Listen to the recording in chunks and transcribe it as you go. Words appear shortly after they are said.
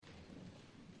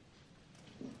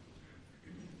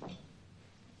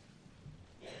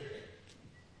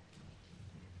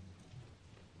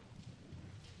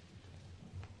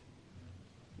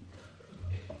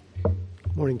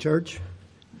Morning, church.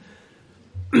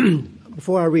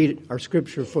 Before I read our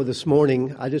scripture for this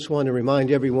morning, I just want to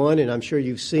remind everyone, and I'm sure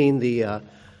you've seen the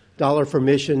Dollar for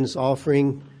Missions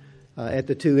offering at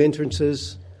the two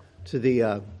entrances to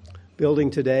the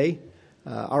building today.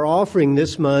 Our offering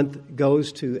this month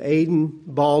goes to Aiden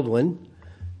Baldwin.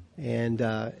 And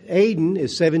Aiden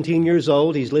is 17 years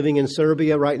old. He's living in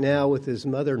Serbia right now with his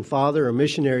mother and father, are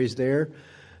missionaries there.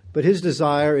 But his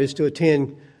desire is to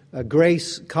attend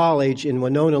Grace College in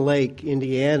Winona Lake,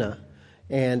 Indiana.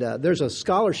 And there's a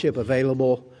scholarship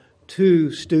available to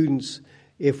students.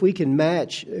 If we can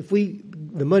match,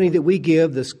 the money that we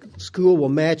give, the school will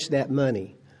match that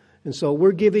money. And so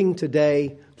we're giving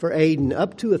today for Aiden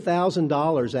up to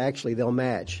 $1,000, actually, they'll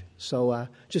match. So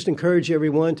just encourage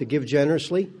everyone to give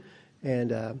generously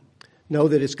and know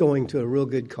that it's going to a real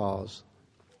good cause.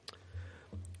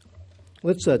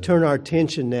 Let's turn our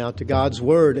attention now to God's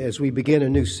Word as we begin a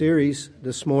new series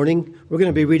this morning. We're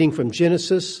going to be reading from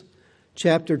Genesis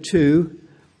chapter 2,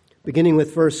 beginning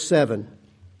with verse 7.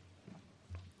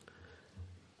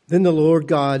 Then the Lord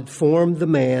God formed the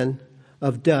man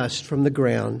of dust from the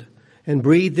ground and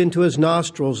breathed into his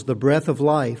nostrils the breath of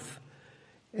life,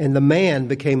 and the man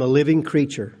became a living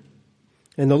creature.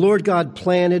 And the Lord God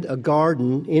planted a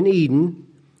garden in Eden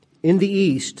in the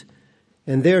east,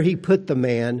 and there he put the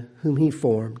man whom he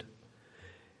formed.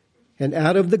 And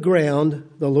out of the ground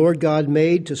the Lord God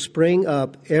made to spring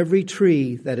up every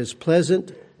tree that is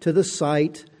pleasant to the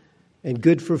sight and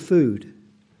good for food.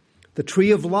 The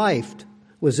tree of life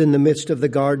was in the midst of the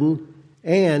garden,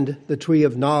 and the tree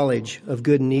of knowledge of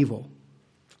good and evil.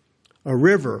 A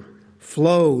river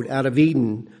flowed out of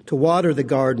Eden to water the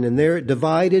garden, and there it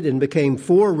divided and became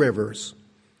 4 rivers.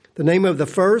 The name of the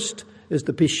first is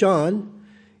the Pishon.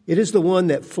 It is the one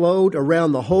that flowed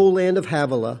around the whole land of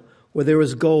Havilah, where there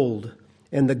is gold,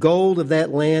 and the gold of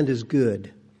that land is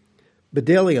good.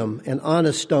 Bdellium and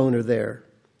honest stone are there.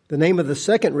 The name of the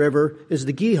second river is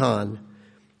the Gihon.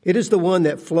 It is the one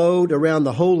that flowed around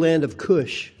the whole land of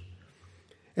Cush.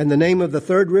 And the name of the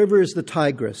third river is the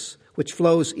Tigris, which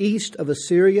flows east of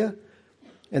Assyria.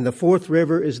 And the fourth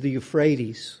river is the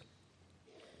Euphrates.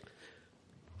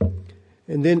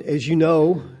 And then, as you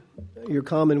know, you're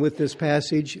common with this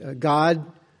passage, God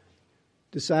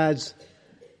decides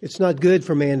it's not good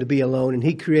for man to be alone, and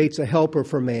he creates a helper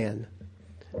for man,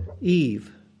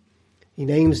 Eve. He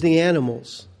names the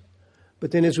animals.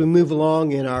 But then as we move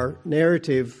along in our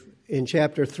narrative in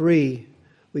chapter 3,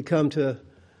 we come to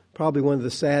probably one of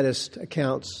the saddest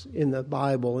accounts in the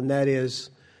Bible, and that is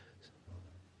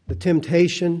the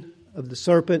temptation of the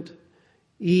serpent,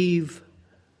 Eve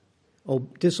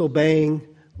disobeying,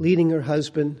 leading her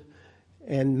husband,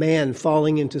 and man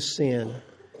falling into sin.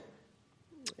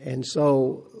 And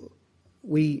so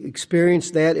we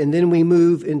experience that, and then we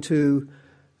move into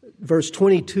verse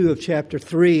 22 of chapter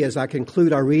 3 as I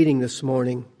conclude our reading this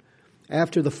morning.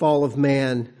 After the fall of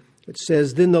man, it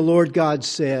says, "Then the Lord God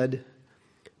said,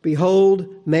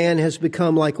 'Behold, man has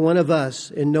become like one of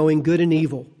us in knowing good and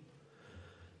evil.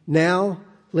 Now,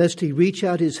 lest he reach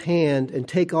out his hand and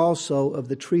take also of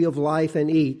the tree of life and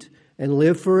eat and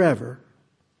live forever.'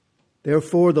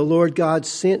 Therefore the Lord God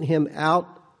sent him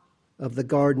out of the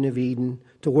Garden of Eden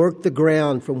to work the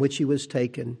ground from which he was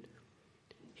taken.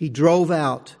 He drove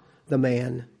out the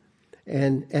man,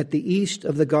 and at the east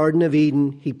of the Garden of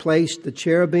Eden he placed the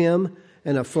cherubim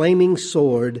and a flaming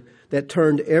sword that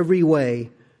turned every way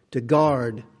to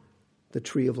guard the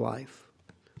tree of life."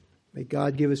 May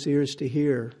God give us ears to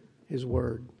hear his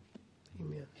word.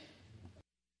 Amen.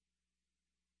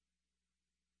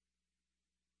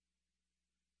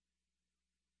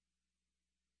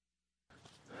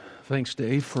 Thanks,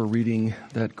 Dave, for reading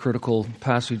that critical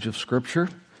passage of Scripture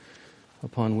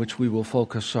upon which we will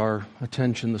focus our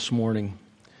attention this morning.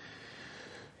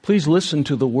 Please listen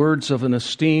to the words of an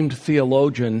esteemed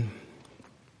theologian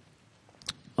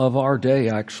of our day,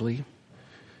 actually.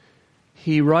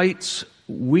 He writes,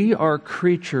 "We are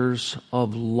creatures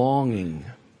of longing.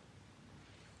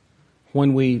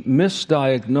 When we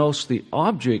misdiagnose the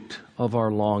object of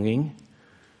our longing,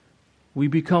 we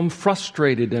become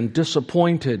frustrated and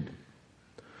disappointed.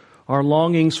 Our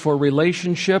longings for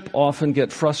relationship often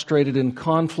get frustrated in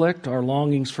conflict. Our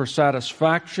longings for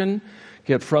satisfaction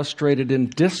get frustrated in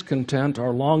discontent.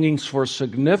 Our longings for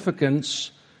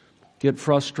significance get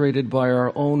frustrated by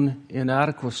our own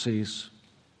inadequacies."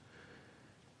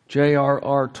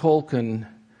 J.R.R. Tolkien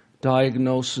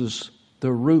diagnoses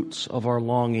the roots of our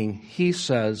longing. He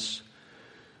says,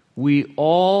 "We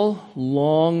all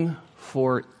long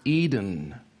for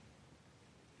Eden.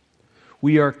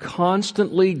 We are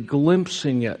constantly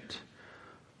glimpsing it.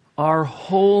 our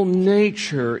whole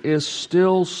nature is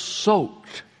still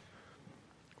soaked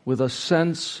with a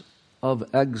sense of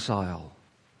exile.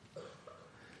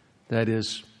 That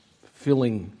is,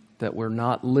 feeling that we're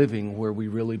not living where we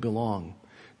really belong.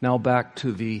 Now back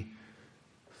to the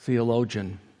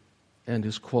theologian and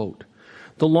his quote.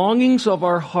 The longings of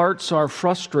our hearts are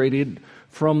frustrated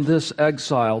from this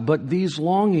exile, but these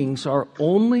longings are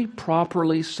only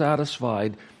properly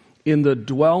satisfied in the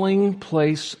dwelling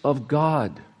place of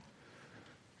God,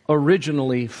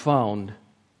 originally found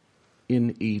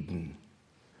in Eden.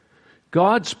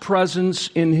 God's presence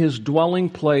in His dwelling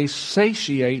place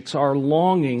satiates our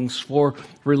longings for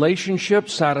relationship,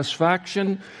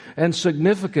 satisfaction, and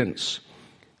significance.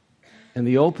 And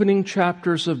the opening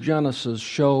chapters of Genesis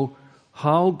show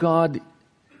how God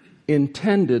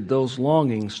intended those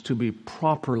longings to be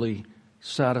properly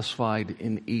satisfied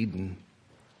in Eden.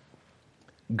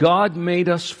 God made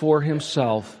us for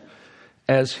Himself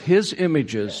as His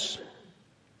images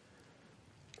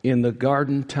in the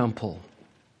garden temple.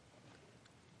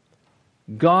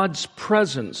 God's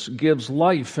presence gives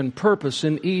life and purpose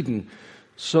in Eden,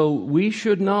 so we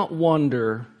should not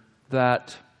wonder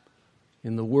that,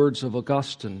 in the words of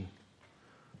Augustine,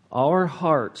 our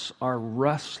hearts are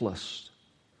restless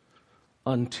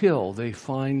until they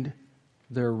find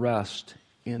their rest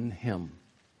in Him.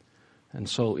 And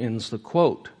so ends the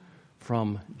quote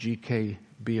from G.K.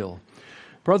 Beale.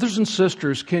 Brothers and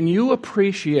sisters, can you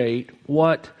appreciate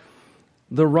what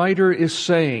the writer is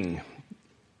saying?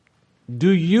 Do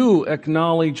you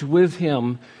acknowledge with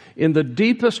him in the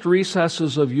deepest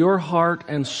recesses of your heart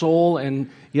and soul and,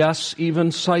 yes,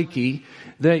 even psyche,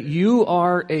 that you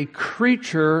are a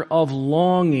creature of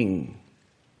longing,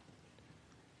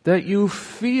 that you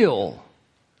feel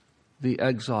the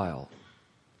exile?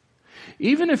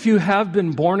 Even if you have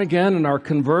been born again and are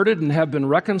converted and have been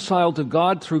reconciled to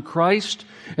God through Christ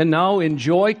and now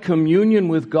enjoy communion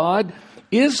with God,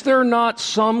 is there not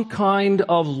some kind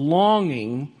of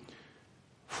longing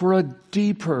for a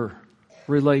deeper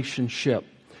relationship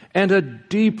and a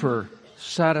deeper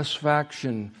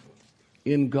satisfaction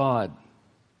in God?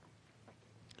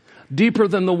 Deeper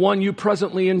than the one you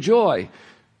presently enjoy,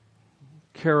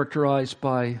 characterized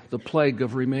by the plague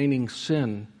of remaining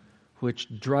sin,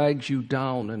 which drags you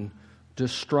down and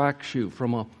distracts you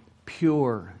from a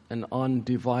pure and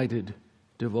undivided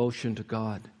devotion to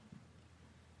God.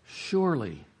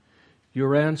 Surely,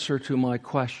 your answer to my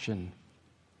question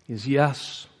is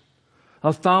yes.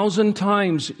 1,000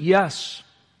 times yes.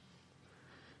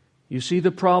 You see,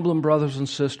 the problem, brothers and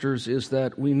sisters, is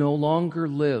that we no longer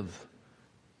live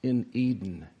in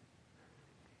Eden.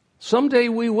 Someday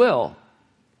we will.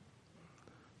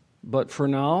 But for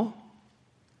now,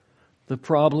 the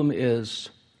problem is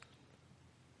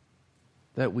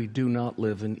that we do not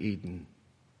live in Eden.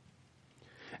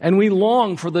 And we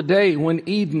long for the day when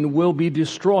Eden will be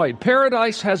destroyed.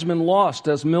 Paradise has been lost,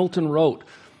 as Milton wrote,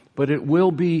 but it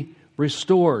will be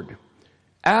restored.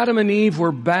 Adam and Eve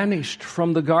were banished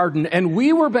from the garden, and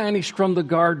we were banished from the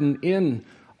garden in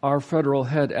our federal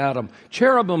head Adam.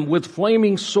 Cherubim with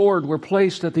flaming sword were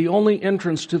placed at the only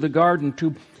entrance to the garden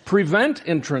to prevent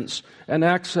entrance and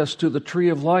access to the tree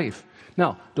of life.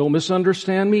 Now, don't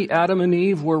misunderstand me. Adam and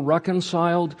Eve were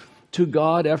reconciled to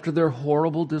God after their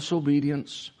horrible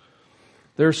disobedience.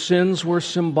 Their sins were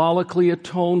symbolically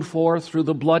atoned for through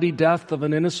the bloody death of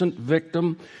an innocent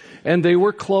victim, and they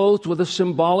were clothed with a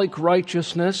symbolic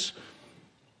righteousness.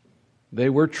 They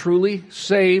were truly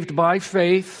saved by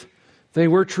faith. They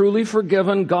were truly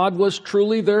forgiven. God was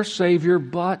truly their Savior,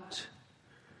 but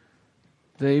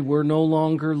they were no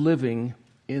longer living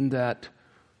in that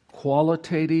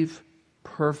qualitative,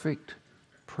 perfect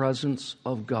presence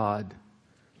of God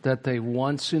that they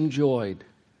once enjoyed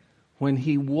when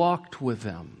He walked with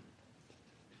them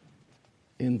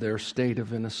in their state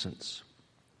of innocence.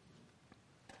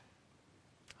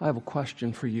 I have a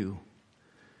question for you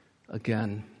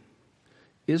again.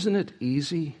 Isn't it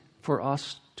easy for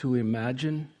us to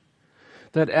imagine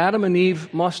that Adam and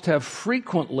Eve must have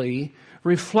frequently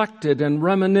reflected and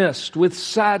reminisced with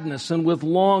sadness and with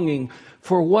longing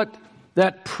for what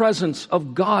that presence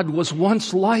of God was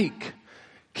once like?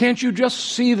 Can't you just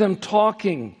see them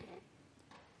talking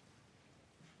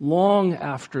long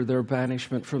after their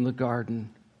banishment from the garden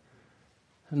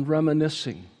and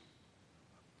reminiscing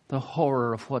the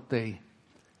horror of what they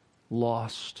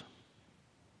lost?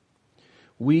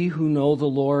 We who know the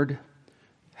Lord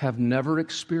have never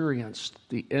experienced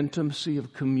the intimacy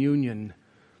of communion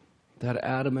that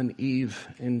Adam and Eve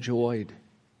enjoyed.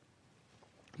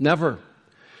 Never.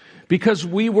 Because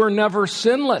we were never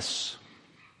sinless.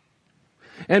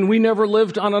 And we never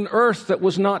lived on an earth that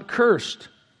was not cursed.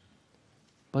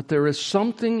 but there is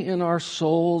something in our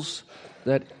souls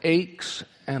that aches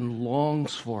and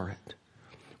longs for it.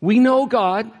 We know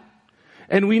God,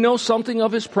 and we know something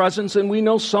of His presence, and we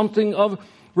know something of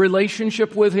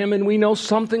relationship with Him, and we know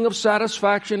something of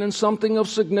satisfaction and something of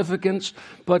significance,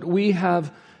 but we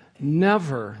have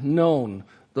never known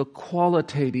the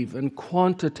qualitative and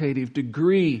quantitative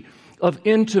degree of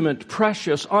intimate,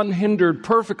 precious, unhindered,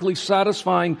 perfectly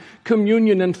satisfying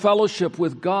communion and fellowship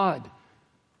with God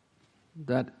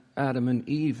that Adam and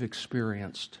Eve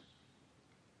experienced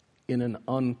in an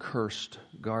uncursed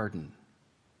garden.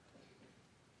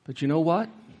 But you know what?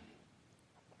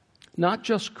 Not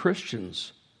just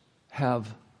Christians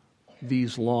have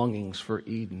these longings for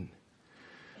Eden.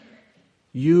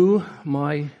 You,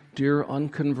 my dear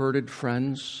unconverted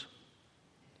friends,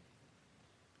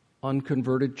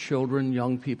 unconverted children,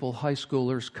 young people, high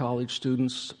schoolers, college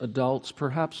students, adults,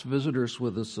 perhaps visitors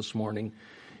with us this morning,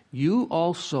 you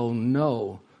also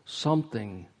know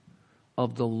something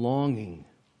of the longing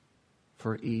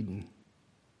for Eden.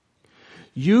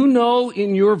 You know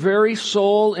in your very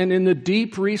soul and in the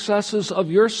deep recesses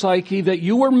of your psyche that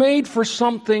you were made for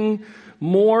something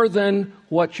more than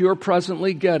what you're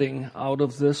presently getting out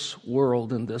of this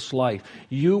world and this life.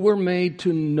 You were made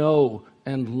to know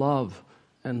and love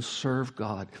and serve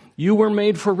God. You were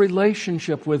made for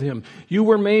relationship with Him. You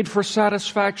were made for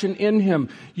satisfaction in Him.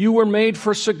 You were made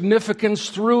for significance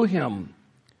through Him.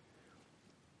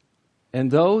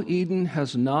 And though Eden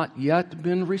has not yet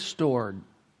been restored,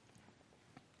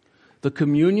 the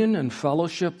communion and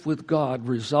fellowship with God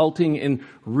resulting in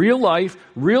real life,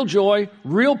 real joy,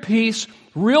 real peace,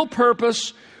 real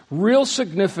purpose, real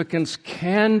significance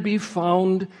can be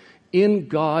found in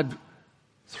God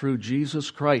through Jesus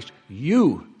Christ.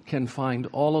 You can find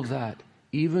all of that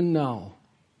even now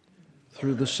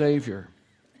through the Savior.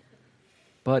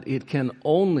 But it can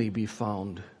only be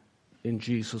found in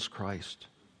Jesus Christ.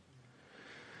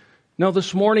 Now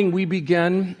this morning we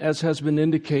begin, as has been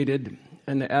indicated,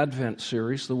 an Advent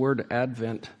series. The word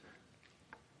Advent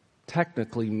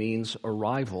technically means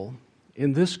arrival.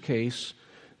 In this case,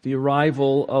 the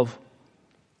arrival of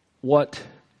what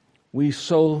we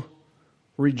so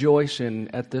rejoice in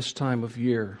at this time of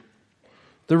year.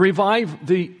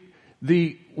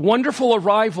 The wonderful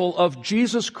arrival of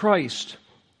Jesus Christ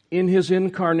in His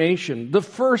incarnation. The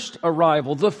first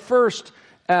arrival, the first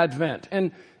Advent.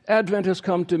 And Advent has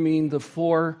come to mean the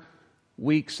 4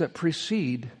 weeks that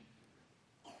precede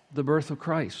the birth of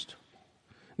Christ.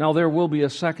 Now there will be a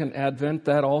second Advent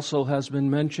that also has been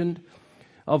mentioned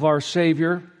of our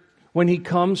Savior when He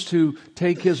comes to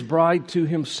take His bride to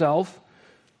Himself.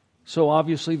 So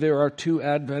obviously there are 2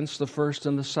 Advents, the first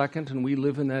and the second, and we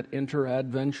live in that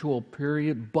inter-adventual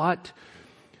period. But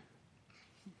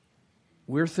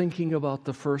we're thinking about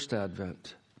the first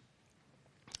Advent.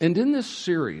 And in this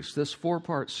series, this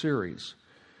 4-part series,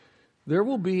 there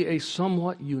will be a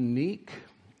somewhat unique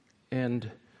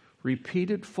and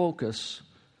repeated focus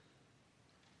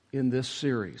in this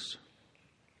series.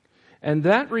 And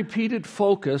that repeated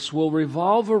focus will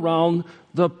revolve around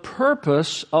the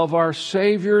purpose of our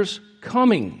Savior's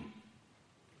coming.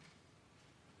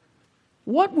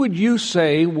 What would you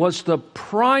say was the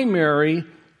primary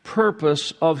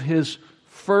purpose of His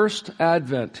first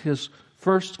advent, His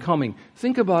first coming?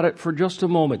 Think about it for just a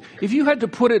moment. If you had to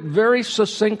put it very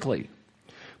succinctly,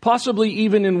 possibly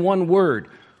even in one word,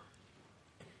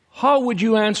 how would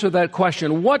you answer that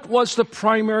question? What was the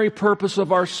primary purpose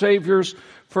of our Savior's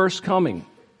first coming?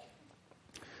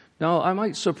 Now, I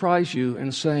might surprise you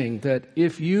in saying that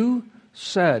if you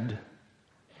said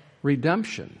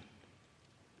redemption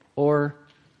or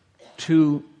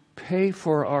to pay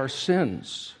for our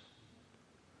sins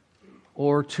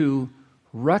or to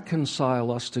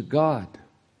reconcile us to God,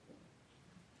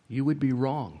 you would be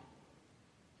wrong.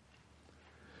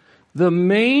 The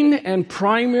main and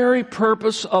primary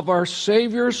purpose of our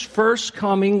Savior's first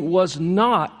coming was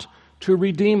not to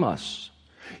redeem us.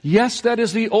 Yes, that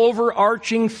is the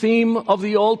overarching theme of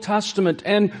the Old Testament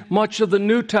and much of the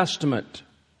New Testament.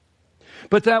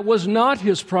 But that was not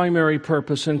His primary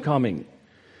purpose in coming.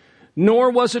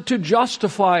 Nor was it to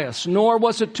justify us, nor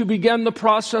was it to begin the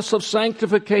process of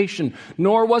sanctification,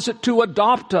 nor was it to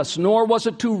adopt us, nor was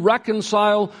it to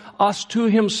reconcile us to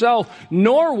Himself,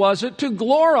 nor was it to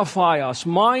glorify us,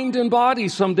 mind and body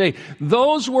someday.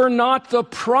 Those were not the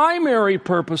primary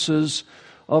purposes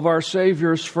of our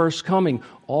Savior's first coming.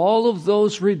 All of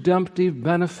those redemptive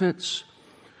benefits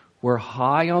were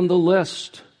high on the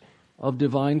list of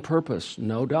divine purpose,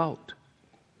 no doubt.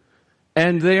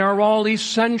 And they are all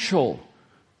essential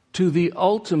to the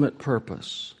ultimate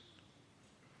purpose.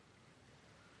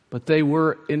 But they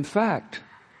were, in fact,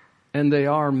 and they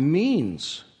are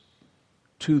means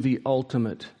to the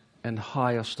ultimate and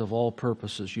highest of all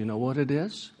purposes. You know what it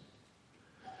is?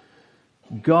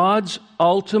 God's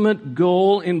ultimate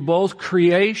goal in both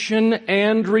creation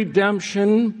and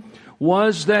redemption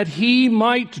was that He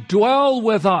might dwell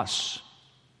with us.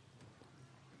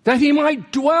 That He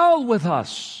might dwell with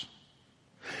us.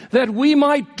 That we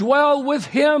might dwell with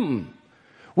Him.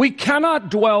 We cannot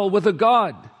dwell with a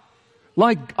God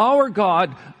like our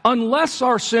God unless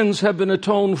our sins have been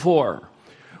atoned for.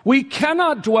 We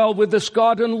cannot dwell with this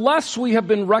God unless we have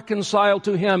been reconciled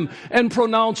to Him and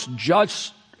pronounced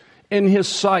just in His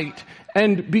sight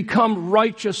and become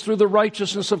righteous through the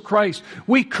righteousness of Christ.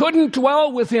 We couldn't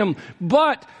dwell with Him,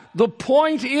 but the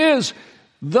point is,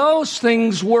 those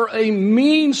things were a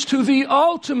means to the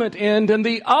ultimate end, and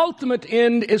the ultimate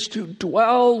end is to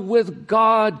dwell with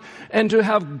God and to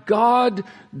have God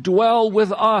dwell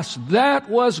with us. That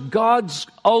was God's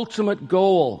ultimate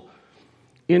goal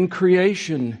in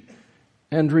creation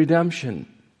and redemption,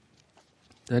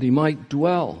 that He might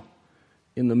dwell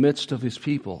in the midst of His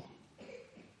people.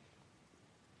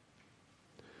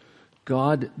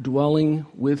 God dwelling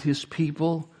with His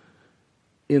people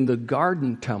in the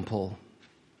garden temple,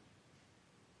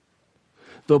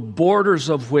 the borders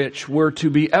of which were to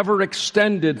be ever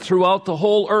extended throughout the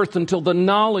whole earth until the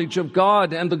knowledge of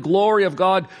God and the glory of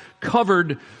God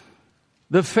covered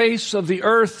the face of the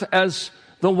earth as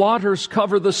the waters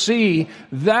cover the sea.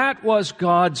 That was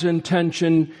God's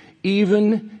intention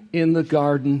even in the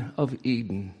Garden of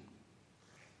Eden.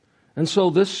 And so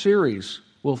this series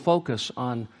will focus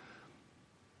on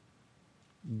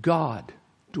God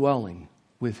dwelling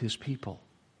with His people.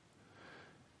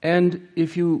 And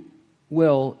if you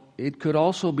will, it could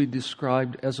also be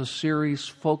described as a series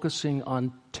focusing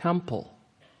on temple,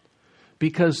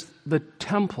 because the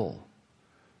temple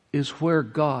is where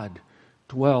God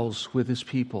dwells with His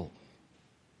people.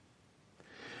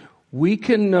 We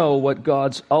can know what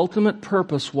God's ultimate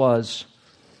purpose was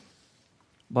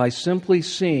by simply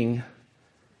seeing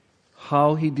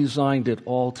how He designed it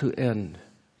all to end.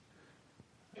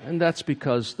 And that's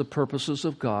because the purposes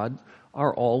of God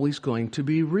are always going to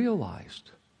be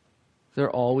realized. They're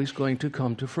always going to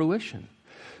come to fruition.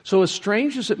 So as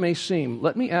strange as it may seem,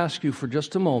 let me ask you for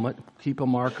just a moment, keep a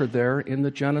marker there in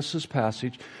the Genesis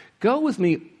passage, go with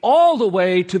me all the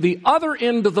way to the other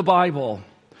end of the Bible,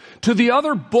 to the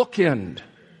other bookend,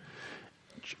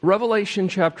 Revelation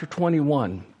chapter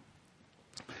 21.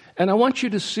 And I want you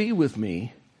to see with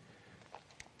me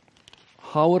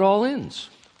how it all ends,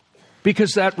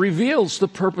 because that reveals the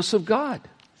purpose of God.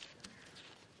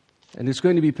 And it's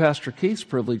going to be Pastor Keith's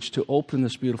privilege to open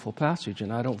this beautiful passage,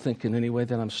 and I don't think in any way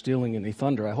that I'm stealing any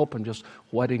thunder. I hope I'm just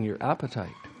whetting your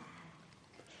appetite.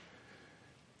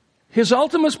 His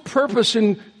ultimate purpose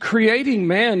in creating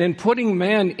man and putting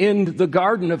man in the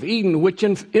Garden of Eden, which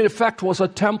in effect was a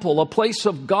temple, a place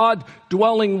of God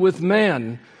dwelling with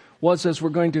man, was, as we're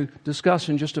going to discuss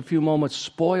in just a few moments,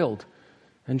 spoiled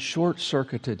and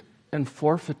short-circuited and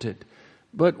forfeited.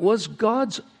 But was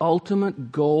God's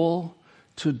ultimate goal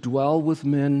to dwell with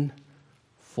men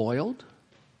foiled?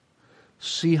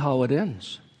 See how it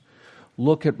ends.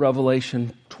 Look at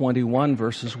Revelation 21,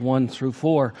 verses 1 through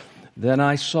 4. Then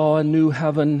I saw a new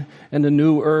heaven and a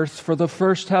new earth, for the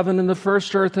first heaven and the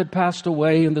first earth had passed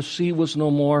away, and the sea was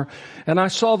no more. And I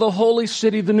saw the holy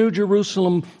city, the new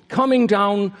Jerusalem, coming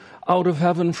down out of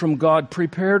heaven from God,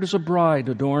 prepared as a bride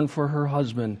adorned for her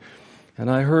husband. And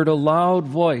I heard a loud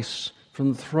voice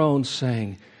from the throne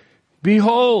saying,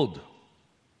 Behold,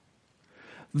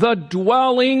 the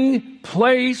dwelling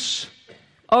place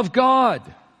of God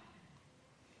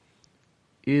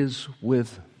is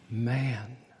with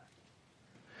man.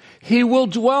 He will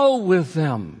dwell with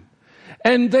them,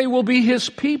 and they will be His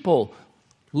people.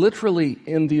 Literally,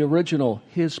 in the original,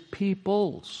 His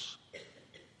peoples.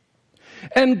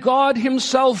 And God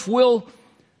Himself will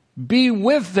be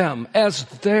with them as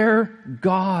their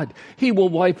God. He will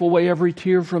wipe away every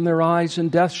tear from their eyes,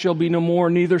 and death shall be no more,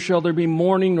 neither shall there be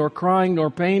mourning, nor crying, nor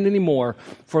pain anymore,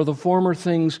 for the former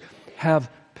things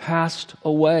have passed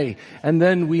away. And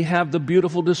then we have the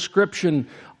beautiful description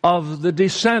of the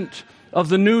descent of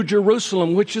the New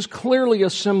Jerusalem, which is clearly a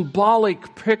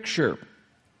symbolic picture.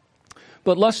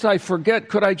 But lest I forget,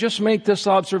 could I just make this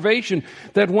observation,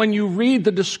 that when you read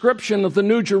the description of the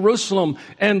New Jerusalem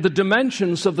and the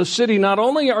dimensions of the city, not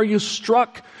only are you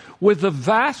struck with the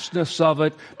vastness of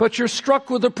it, but you're struck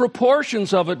with the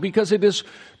proportions of it, because it is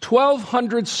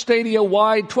 1,200 stadia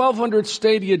wide, 1,200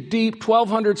 stadia deep,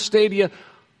 1,200 stadia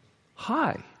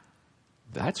high.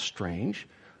 That's strange.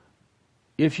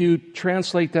 If you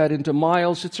translate that into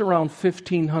miles, it's around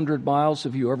 1,500 miles.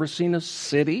 Have you ever seen a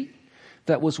city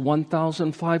that was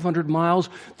 1,500 miles.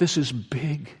 This is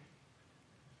big.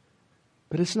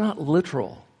 But it's not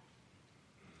literal.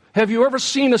 Have you ever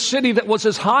seen a city that was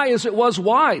as high as it was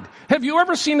wide? Have you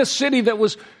ever seen a city that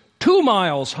was 2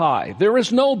 miles high? There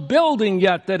is no building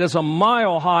yet that is a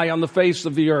mile high on the face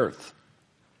of the earth.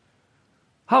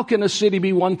 How can a city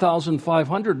be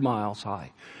 1,500 miles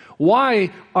high?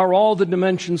 Why are all the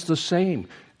dimensions the same?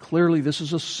 Clearly, this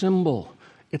is a symbol.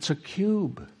 It's a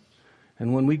cube.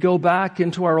 And when we go back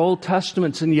into our Old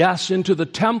Testaments, and yes, into the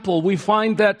temple, we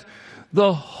find that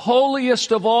the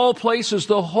holiest of all places,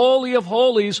 the Holy of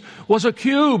Holies, was a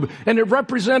cube, and it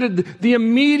represented the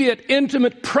immediate,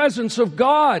 intimate presence of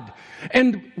God.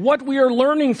 And what we are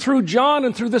learning through John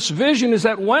and through this vision is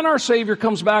that when our Savior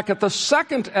comes back at the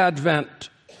second advent,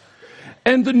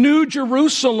 and the New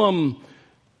Jerusalem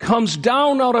comes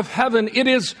down out of heaven, it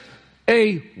is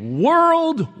a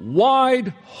worldwide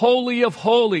Holy of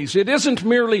Holies. It isn't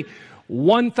merely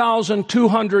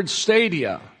 1,200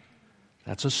 stadia.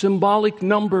 That's a symbolic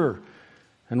number.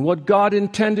 And what God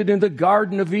intended in the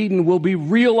Garden of Eden will be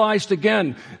realized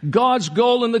again. God's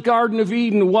goal in the Garden of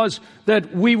Eden was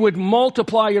that we would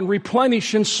multiply and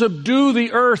replenish and subdue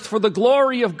the earth for the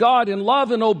glory of God and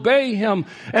love and obey Him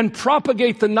and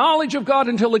propagate the knowledge of God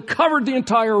until it covered the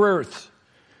entire earth.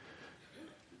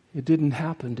 It didn't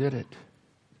happen, did it?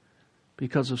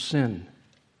 Because of sin.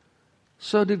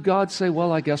 So did God say,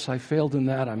 well, I guess I failed in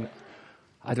that.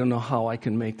 I don't know how I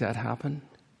can make that happen.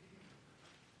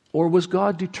 Or was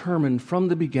God determined from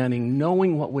the beginning,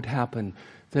 knowing what would happen,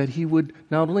 that He would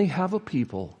not only have a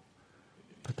people,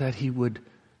 but that He would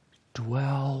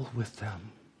dwell with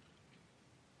them?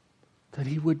 That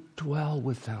He would dwell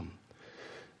with them.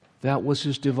 That was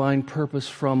His divine purpose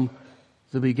from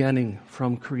the beginning,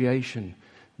 from creation.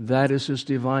 That is His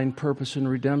divine purpose in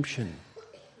redemption.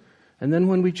 And then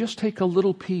when we just take a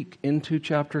little peek into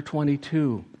chapter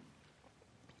 22,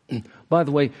 by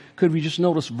the way, could we just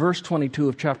notice verse 22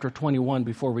 of chapter 21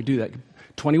 before we do that?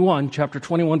 Chapter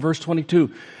 21, verse 22.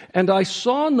 And I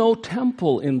saw no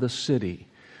temple in the city,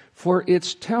 for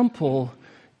its temple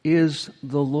is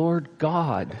the Lord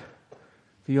God,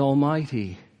 the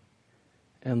Almighty,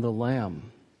 and the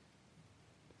Lamb.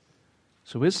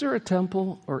 So is there a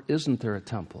temple or isn't there a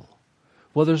temple?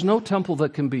 Well, there's no temple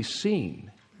that can be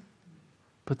seen,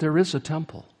 but there is a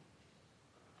temple.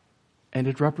 And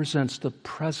it represents the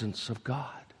presence of God.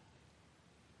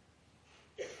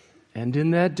 And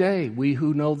in that day, we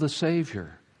who know the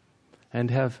Savior and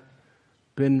have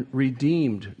been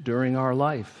redeemed during our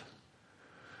life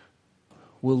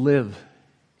will live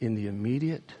in the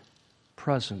immediate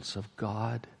presence of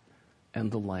God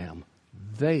and the Lamb.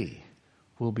 They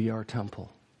will be our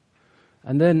temple.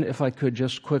 And then, if I could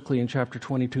just quickly, in chapter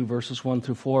 22, verses 1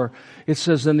 through 4, it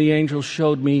says, Then the angel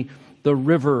showed me the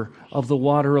river of the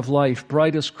water of life,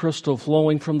 bright as crystal,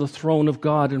 flowing from the throne of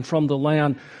God and from the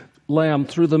Lamb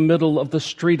through the middle of the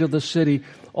street of the city.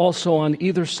 Also on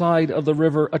either side of the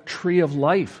river, a tree of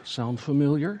life. Sound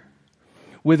familiar?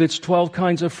 With its 12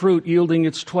 kinds of fruit, yielding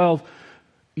its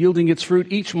fruit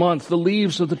each month. The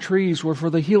leaves of the trees were for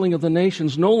the healing of the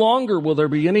nations. No longer will there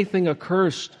be anything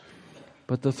accursed,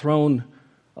 but the throne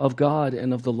of God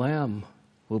and of the Lamb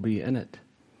will be in it,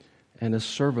 and His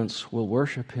servants will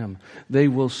worship Him. They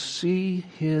will see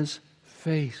His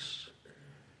face,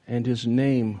 and His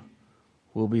name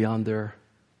will be on their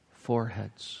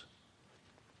foreheads.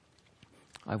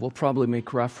 I will probably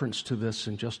make reference to this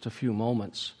in just a few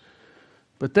moments,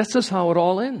 but this is how it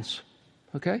all ends,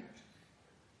 okay?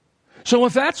 So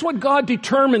if that's what God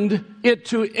determined it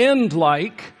to end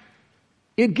like,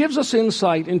 it gives us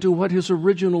insight into what His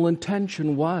original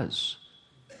intention was.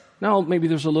 Now, maybe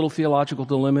there's a little theological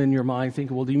dilemma in your mind,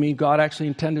 thinking, well, do you mean God actually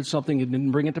intended something and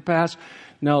didn't bring it to pass?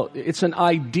 No, it's an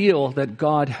ideal that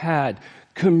God had,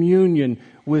 communion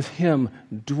with Him,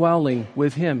 dwelling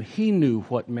with Him. He knew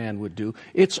what man would do.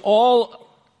 It's all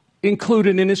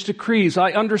included in His decrees.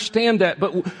 I understand that,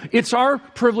 but it's our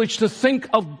privilege to think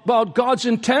about God's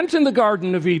intent in the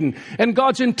Garden of Eden. And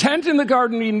God's intent in the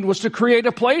Garden of Eden was to create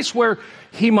a place where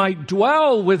He might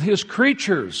dwell with His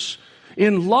creatures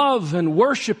in love and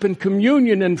worship and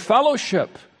communion and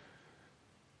fellowship.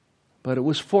 But it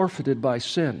was forfeited by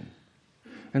sin.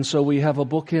 And so we have a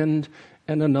bookend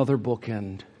and another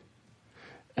bookend.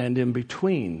 And in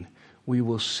between, we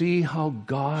will see how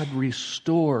God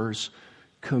restores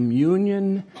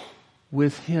communion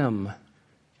with Him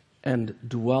and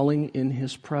dwelling in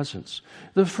His presence.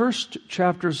 The first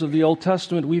chapters of the Old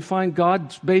Testament, we find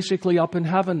God basically up in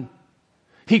heaven.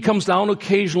 He comes down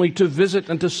occasionally to visit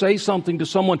and to say something to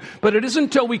someone. But it isn't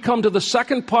until we come to the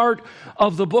second part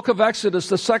of the book of Exodus,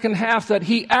 the second half, that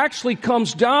he actually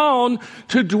comes down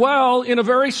to dwell in a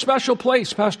very special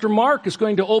place. Pastor Mark is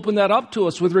going to open that up to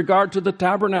us with regard to the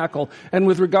tabernacle and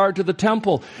with regard to the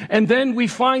temple. And then we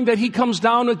find that he comes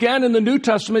down again in the New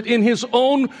Testament in his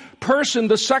own person,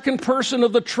 the second person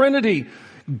of the Trinity.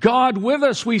 God with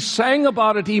us. We sang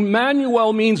about it.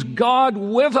 Emmanuel means God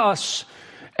with us.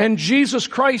 And Jesus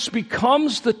Christ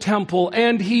becomes the temple,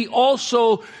 and he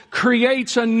also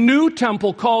creates a new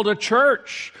temple called a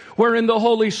church, wherein the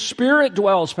Holy Spirit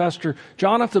dwells. Pastor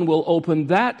Jonathan will open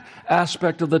that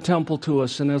aspect of the temple to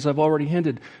us. And as I've already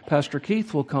hinted, Pastor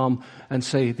Keith will come and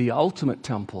say the ultimate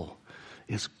temple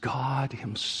is God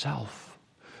himself.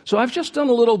 So I've just done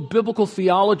a little biblical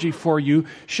theology for you,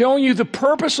 showing you the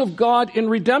purpose of God in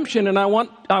redemption. And I want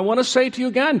to say to you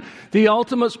again, the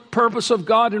ultimate purpose of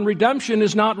God in redemption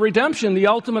is not redemption. The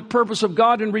ultimate purpose of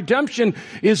God in redemption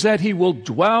is that he will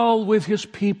dwell with his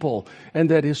people, and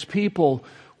that his people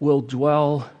will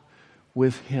dwell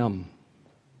with him.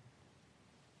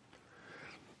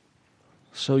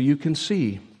 So you can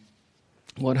see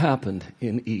what happened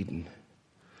in Eden.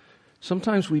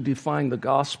 Sometimes we define the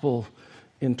gospel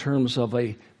in terms of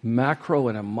a macro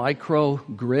and a micro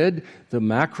grid. The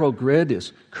macro grid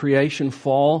is creation,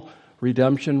 fall,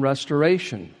 redemption,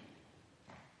 restoration.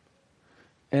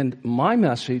 And my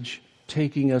message,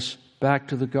 taking us back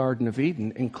to the Garden of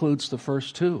Eden, includes the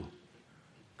first two,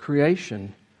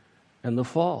 creation and the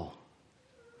fall.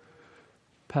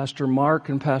 Pastor Mark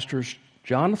and Pastor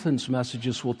Jonathan's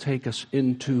messages will take us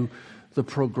into the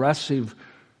progressive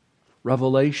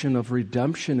revelation of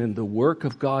redemption and the work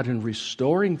of God in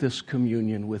restoring this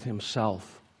communion with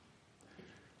himself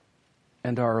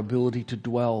and our ability to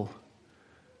dwell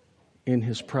in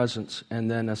his presence. And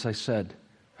then, as I said,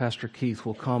 Pastor Keith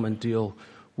will come and deal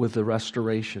with the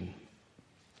restoration.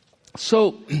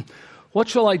 So, what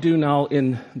shall I do now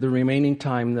in the remaining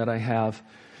time that I have?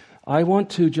 I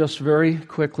want to just very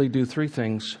quickly do three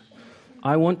things.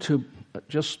 I want to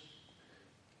just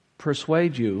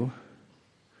persuade you,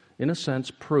 in a sense,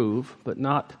 prove, but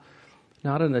not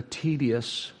in a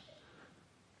tedious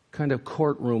kind of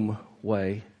courtroom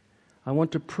way. I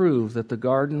want to prove that the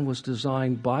garden was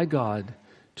designed by God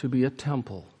to be a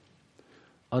temple,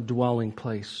 a dwelling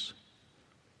place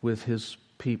with his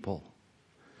people.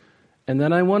 And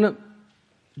then I want to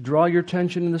draw your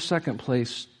attention in the second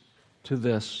place to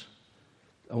this.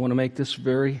 I want to make this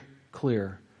very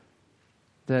clear,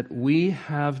 that we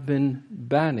have been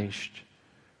banished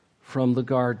from the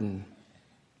garden.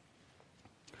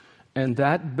 And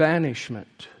that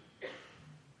banishment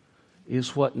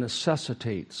is what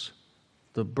necessitates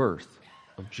the birth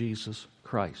of Jesus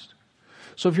Christ.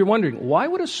 So if you're wondering, why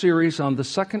would a series on the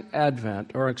first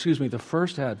advent,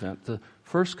 the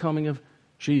first coming of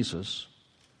Jesus,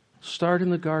 start in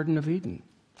the Garden of Eden?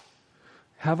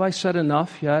 Have I said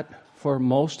enough yet for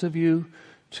most of you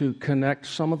to connect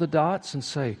some of the dots and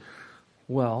say,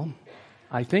 well,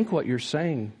 I think what you're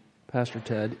saying, Pastor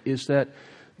Ted, is that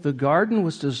the garden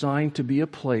was designed to be a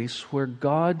place where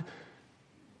God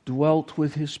dwelt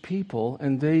with his people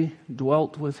and they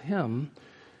dwelt with him,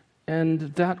 and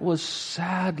that was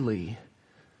sadly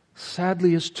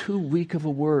is too weak of a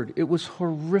word. It was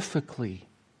horrifically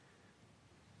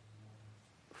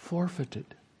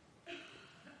forfeited.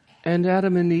 And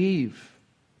Adam and Eve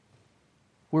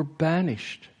were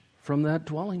banished from that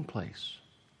dwelling place.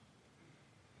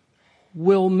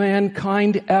 Will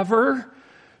mankind ever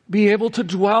be able to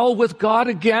dwell with God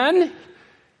again?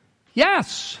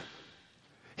 Yes.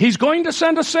 He's going to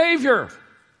send a Savior.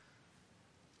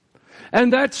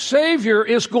 And that Savior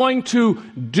is going to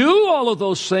do all of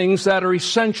those things that are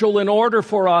essential in order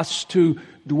for us to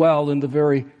dwell in the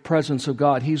very presence of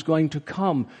God. He's going to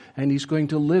come and he's going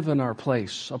to live in our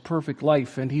place, a perfect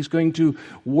life, and he's going to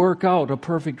work out a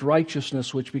perfect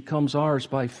righteousness which becomes ours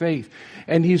by faith.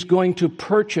 And he's going to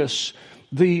purchase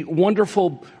the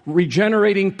wonderful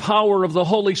regenerating power of the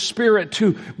Holy Spirit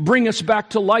to bring us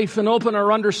back to life and open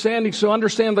our understanding to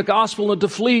understand the gospel and to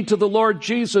flee to the Lord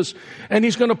Jesus. And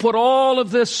he's going to put all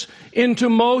of this into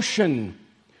motion.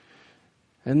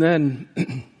 And then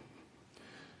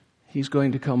he's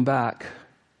going to come back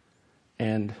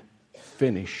and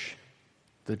finish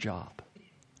the job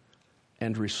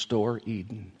and restore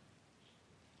Eden,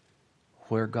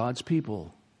 where God's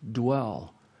people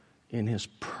dwell in his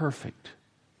perfect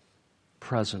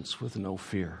presence with no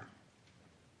fear.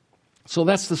 So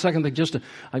that's the second thing.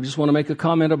 I just want to make a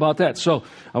comment about that. So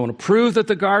I want to prove that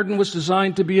the garden was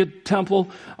designed to be a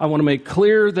temple. I want to make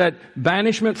clear that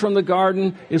banishment from the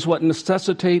garden is what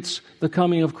necessitates the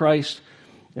coming of Christ.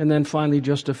 And then finally,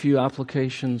 just a few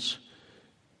applications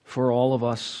for all of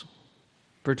us,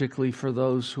 particularly for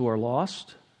those who are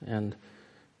lost and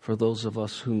for those of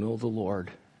us who know the Lord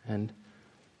and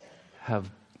have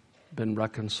been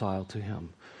reconciled to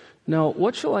Him. Now,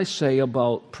 what shall I say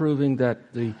about proving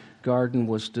that the garden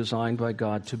was designed by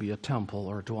God to be a temple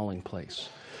or a dwelling place?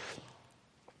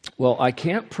 Well, I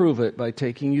can't prove it by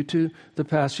taking you to the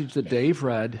passage that Dave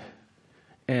read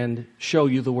and show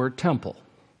you the word temple.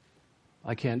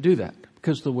 I can't do that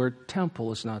because the word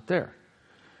temple is not there.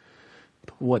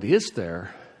 What is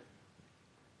there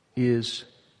is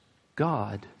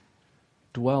God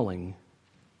dwelling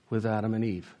with Adam and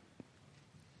Eve.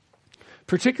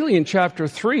 Particularly in chapter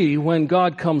 3, when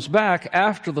God comes back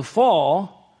after the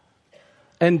fall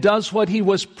and does what He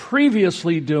was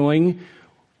previously doing,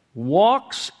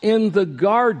 walks in the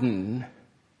garden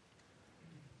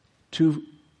to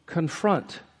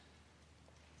confront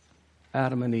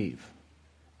Adam and Eve.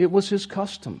 It was His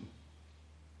custom.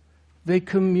 They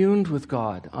communed with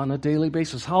God on a daily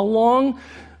basis. How long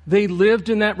they lived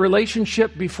in that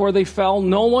relationship before they fell,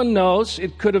 no one knows.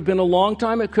 It could have been a long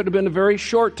time. It could have been a very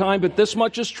short time. But this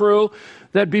much is true,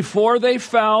 that before they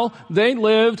fell, they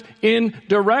lived in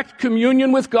direct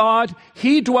communion with God.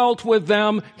 He dwelt with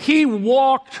them. He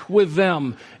walked with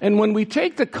them. And when we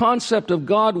take the concept of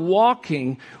God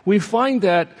walking, we find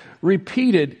that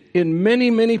repeated in many,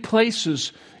 many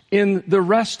places in the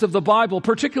rest of the Bible,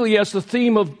 particularly as the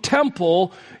theme of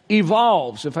temple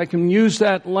evolves, if I can use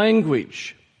that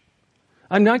language.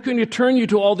 I'm not going to turn you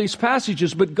to all these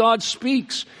passages, but God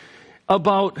speaks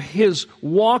about His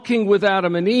walking with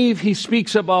Adam and Eve. He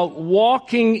speaks about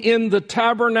walking in the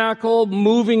tabernacle,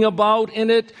 moving about in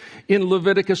it in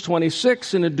Leviticus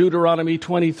 26 and in Deuteronomy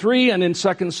 23 and in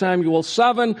 2 Samuel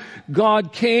 7.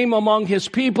 God came among His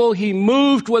people. He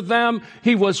moved with them.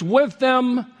 He was with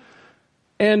them.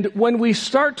 And when we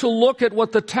start to look at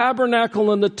what the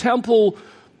tabernacle and the temple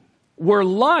were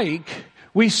like,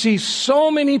 we see so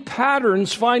many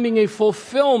patterns finding a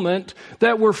fulfillment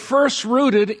that were first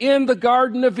rooted in the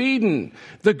Garden of Eden.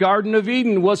 The Garden of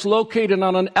Eden was located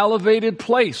on an elevated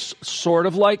place, sort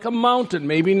of like a mountain.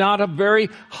 Maybe not a very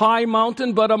high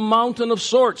mountain, but a mountain of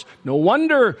sorts. No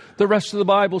wonder the rest of the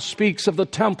Bible speaks of the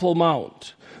Temple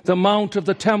Mount, the Mount of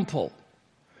the Temple.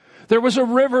 There was a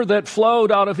river that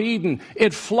flowed out of Eden.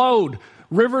 It flowed.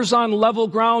 Rivers on level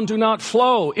ground do not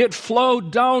flow. It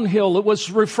flowed downhill. It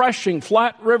was refreshing.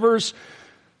 Flat rivers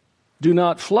do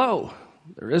not flow.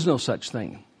 There is no such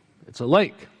thing. It's a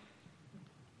lake.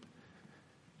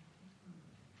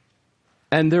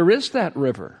 And there is that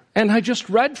river. And I just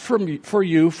read for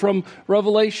you from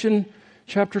Revelation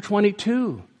chapter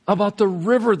 22 about the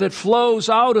river that flows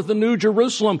out of the New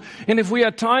Jerusalem. And if we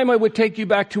had time, I would take you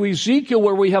back to Ezekiel,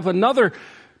 where we have another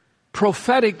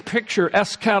prophetic picture,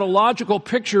 eschatological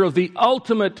picture of the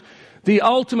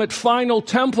ultimate final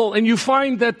temple. And you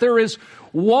find that there is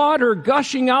water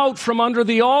gushing out from under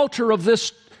the altar of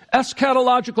this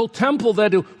eschatological temple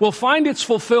that will find its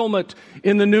fulfillment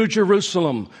in the New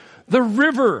Jerusalem. The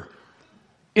river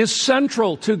is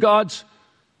central to God's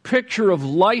picture of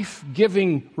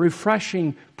life-giving,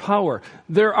 refreshing power.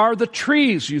 There are the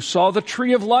trees. You saw the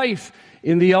tree of life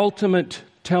in the ultimate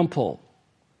temple.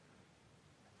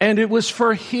 And it was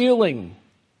for healing.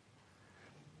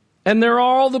 And there are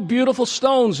all the beautiful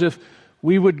stones. If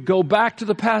we would go back to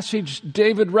the passage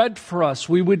David read for us,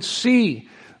 we would see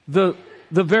the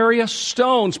various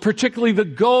stones, particularly the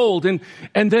gold.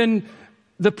 And then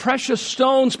the precious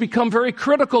stones become very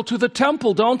critical to the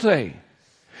temple, don't they?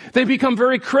 They become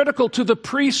very critical to the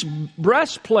priest's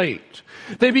breastplate.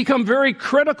 They become very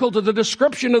critical to the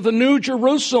description of the New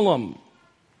Jerusalem.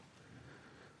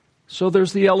 So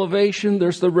there's the elevation,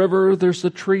 there's the river, there's the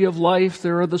tree of life,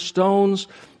 there are the stones,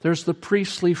 there's the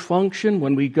priestly function.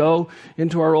 When we go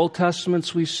into our Old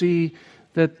Testaments, we see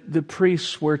that the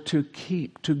priests were to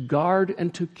keep, to guard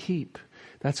and to keep.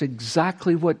 That's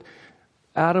exactly what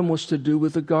Adam was to do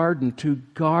with the garden, to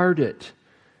guard it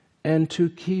and to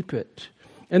keep it.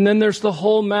 And then there's the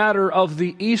whole matter of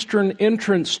the eastern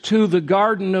entrance to the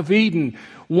Garden of Eden.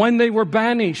 When they were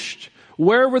banished,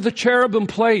 where were the cherubim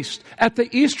placed? At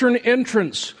the eastern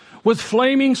entrance with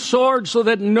flaming swords so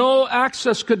that no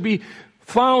access could be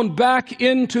found back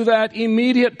into that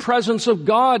immediate presence of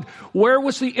God. Where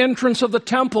was the entrance of the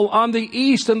temple? On the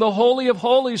east, and the Holy of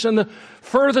Holies in the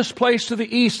furthest place to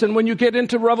the east. And when you get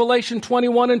into Revelation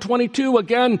 21 and 22,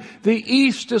 again, the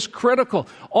east is critical.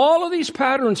 All of these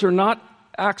patterns are not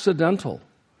accidental.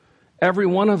 Every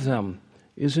one of them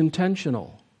is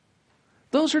intentional.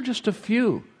 Those are just a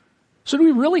few So do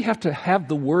we really have to have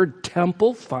the word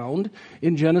temple found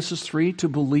in Genesis 3 to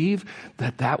believe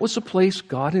that that was a place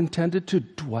God intended to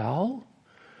dwell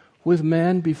with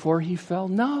man before he fell?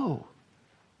 No.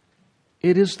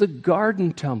 It is the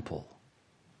garden temple.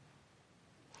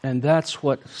 And that's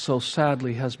what so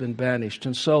sadly has been banished.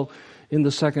 And so, in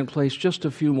the second place, just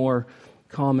a few more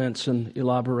comments and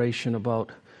elaboration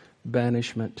about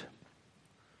banishment.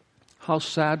 How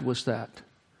sad was that?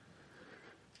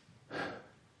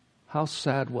 How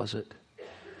sad was it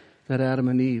that Adam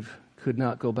and Eve could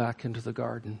not go back into the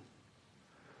garden?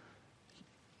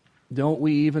 Don't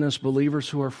we, even as believers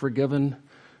who are forgiven,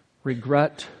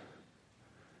 regret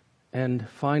and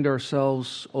find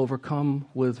ourselves overcome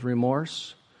with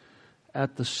remorse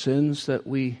at the sins that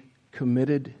we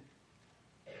committed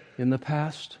in the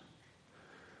past?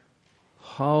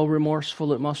 How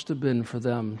remorseful it must have been for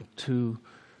them to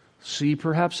see,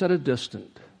 perhaps at a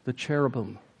distance, the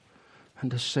cherubim,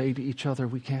 and to say to each other,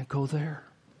 we can't go there.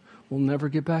 We'll never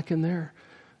get back in there.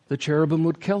 The cherubim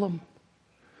would kill them.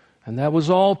 And that was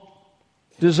all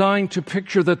designed to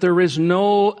picture that there is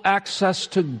no access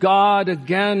to God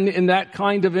again in that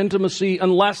kind of intimacy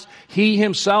unless He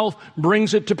Himself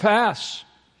brings it to pass.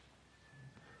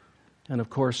 And of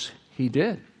course, He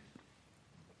did.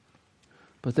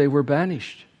 But they were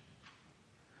banished.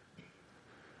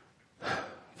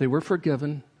 They were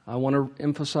forgiven. I want to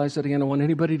emphasize that again. I want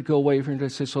anybody to go away from it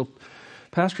and say, so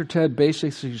Pastor Ted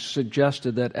basically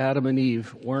suggested that Adam and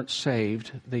Eve weren't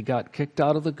saved. They got kicked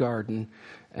out of the garden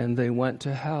and they went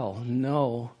to hell.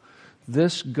 No.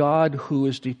 This God who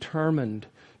is determined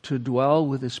to dwell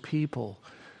with His people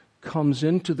comes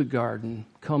into the garden,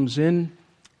 comes in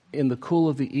the cool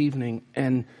of the evening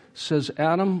and says,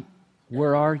 Adam,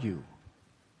 where are you?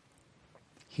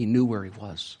 He knew where he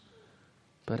was.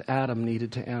 But Adam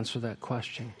needed to answer that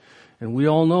question. And we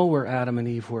all know where Adam and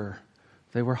Eve were.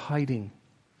 They were hiding.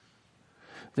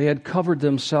 They had covered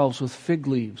themselves with fig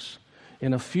leaves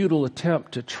in a futile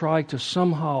attempt to try to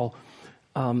somehow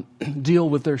deal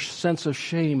with their sense of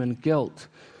shame and guilt.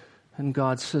 And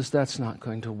God says, that's not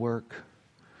going to work.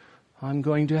 I'm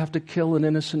going to have to kill an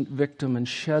innocent victim and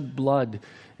shed blood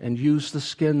and use the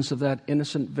skins of that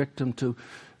innocent victim to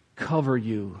cover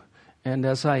you. And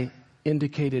as I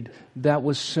indicated, that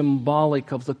was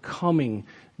symbolic of the coming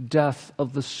death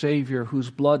of the Savior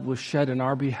whose blood was shed in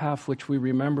our behalf, which we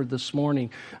remembered this morning.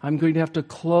 I'm going to have to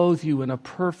clothe you in a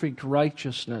perfect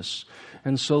righteousness.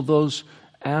 And so those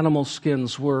animal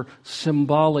skins were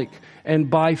symbolic. And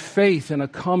by faith in a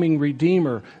coming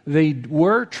Redeemer, they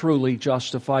were truly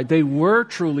justified. They were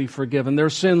truly forgiven. Their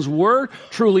sins were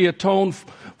truly atoned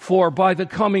for by the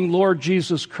coming Lord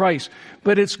Jesus Christ.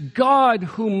 But it's God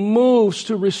who moves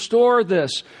to restore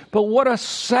this. But what a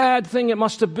sad thing it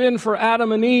must have been for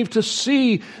Adam and Eve to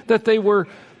see that they were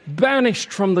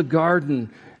banished from the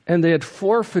garden and they had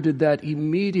forfeited that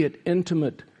immediate,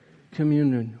 intimate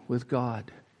communion with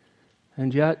God.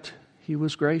 And yet, He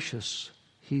was gracious.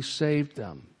 He saved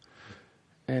them.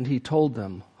 And He told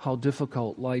them how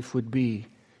difficult life would be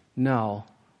now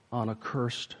on a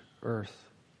cursed earth.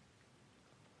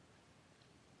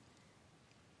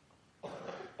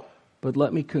 But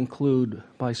let me conclude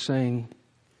by saying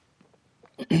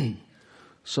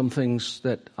some things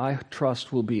that I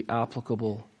trust will be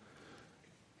applicable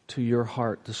to your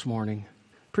heart this morning.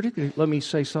 Particularly, let me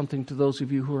say something to those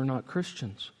of you who are not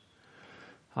Christians.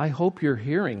 I hope you're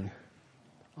hearing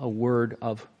a word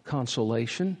of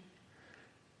consolation.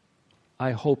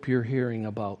 I hope you're hearing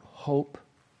about hope.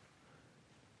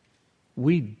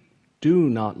 We do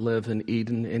not live in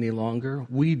Eden any longer.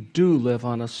 We do live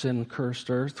on a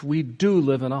sin-cursed earth. We do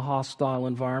live in a hostile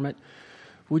environment.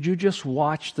 Would you just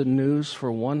watch the news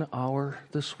for 1 hour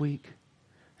this week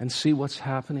and see what's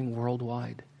happening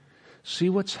worldwide? See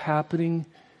what's happening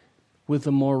with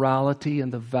the morality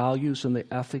and the values and the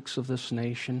ethics of this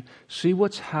nation. See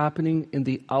what's happening in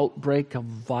the outbreak of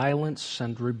violence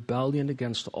and rebellion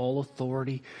against all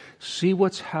authority. See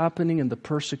what's happening in the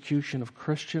persecution of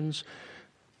Christians.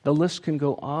 The list can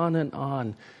go on and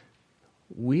on.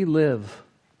 We live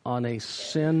on a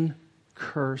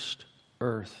sin-cursed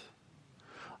earth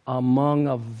among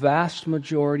a vast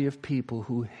majority of people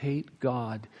who hate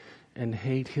God and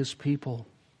hate His people.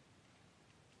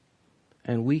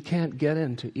 And we can't get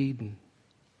into Eden.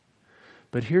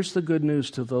 But here's the good news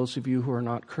to those of you who are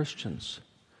not Christians.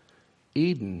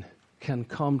 Eden can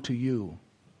come to you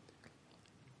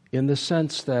in the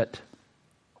sense that,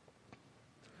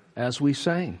 as we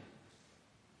sang,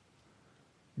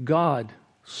 God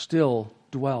still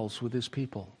dwells with His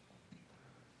people.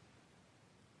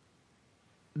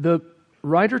 The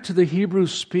writer to the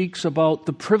Hebrews speaks about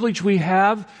the privilege we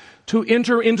have to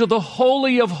enter into the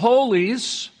Holy of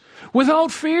Holies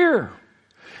without fear.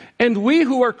 And we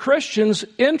who are Christians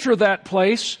enter that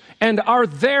place and are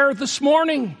there this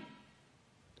morning.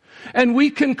 And we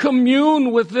can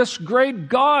commune with this great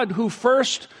God who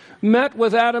first met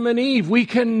with Adam and Eve. We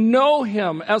can know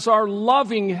Him as our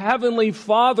loving Heavenly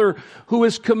Father who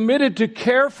is committed to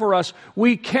care for us.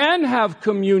 We can have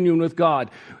communion with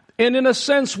God. And in a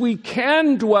sense, we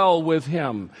can dwell with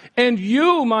Him. And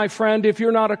you, my friend, if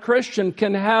you're not a Christian,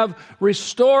 can have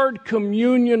restored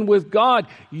communion with God.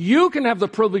 You can have the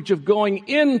privilege of going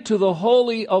into the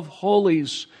Holy of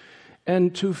Holies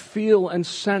and to feel and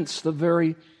sense the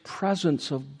very presence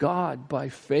of God by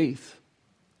faith.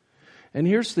 And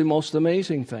here's the most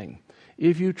amazing thing.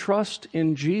 If you trust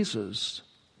in Jesus,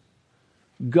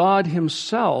 God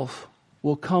Himself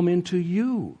will come into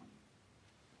you.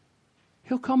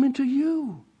 He'll come into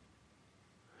you.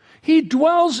 He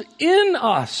dwells in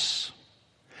us.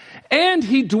 And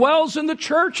He dwells in the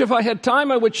church. If I had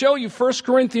time, I would show you 1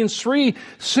 Corinthians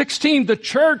 3:16. The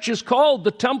church is called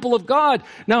the temple of God.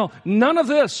 Now, none of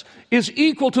this is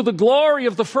equal to the glory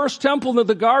of the first temple in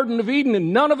the Garden of Eden,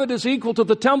 and none of it is equal to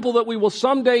the temple that we will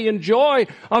someday enjoy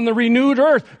on the renewed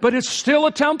earth. But it's still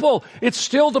a temple. It's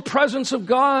still the presence of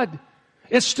God.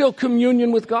 It's still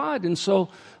communion with God. And so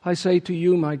I say to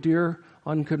you, my dear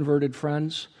unconverted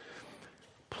friends,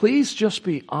 please just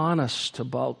be honest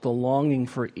about the longing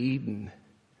for Eden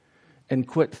and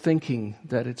quit thinking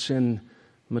that it's in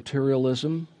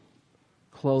materialism,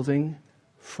 clothing,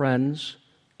 friends,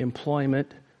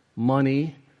 employment,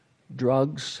 money,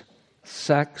 drugs,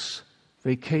 sex,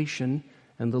 vacation,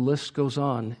 and the list goes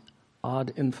on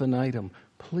ad infinitum.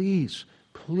 Please,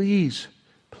 please,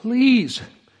 please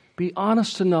be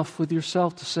honest enough with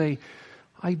yourself to say,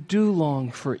 I do long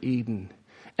for Eden.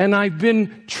 And I've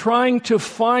been trying to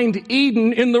find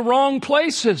Eden in the wrong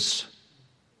places.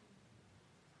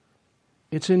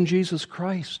 It's in Jesus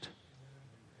Christ.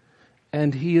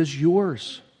 And He is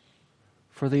yours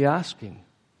for the asking.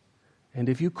 And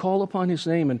if you call upon His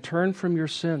name and turn from your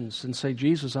sins and say,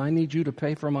 Jesus, I need you to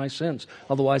pay for my sins.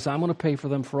 Otherwise, I'm going to pay for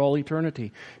them for all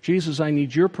eternity. Jesus, I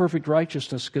need your perfect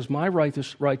righteousness because my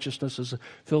righteousness is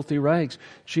filthy rags.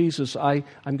 Jesus, I'm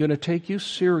going to take you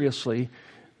seriously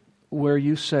where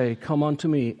you say, come unto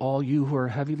me, all you who are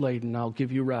heavy laden, I'll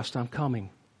give you rest. I'm coming.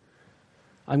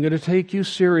 I'm going to take you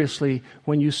seriously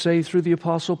when you say through the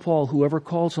Apostle Paul, whoever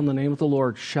calls on the name of the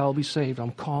Lord shall be saved.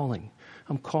 I'm calling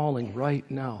right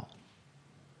now.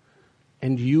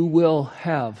 And you will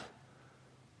have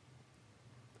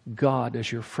God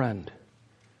as your friend.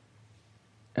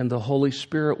 And the Holy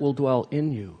Spirit will dwell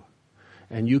in you.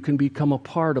 And you can become a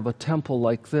part of a temple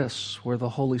like this where the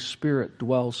Holy Spirit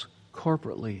dwells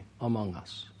corporately among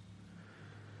us.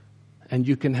 And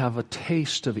you can have a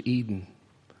taste of Eden.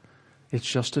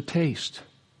 It's just a taste.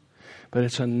 But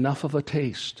it's enough of a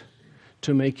taste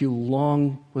to make you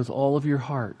long with all of your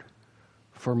heart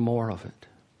for more of it.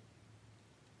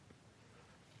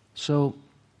 So,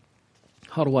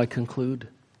 how do I conclude?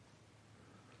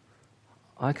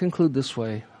 I conclude this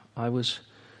way. I was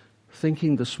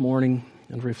thinking this morning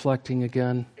and reflecting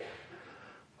again,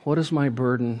 what is my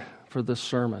burden for this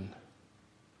sermon?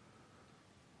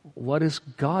 What is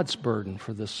God's burden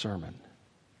for this sermon?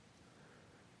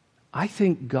 I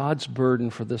think God's burden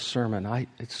for this sermon,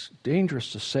 it's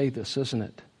dangerous to say this, isn't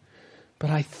it? But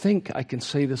I think I can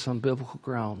say this on biblical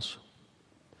grounds.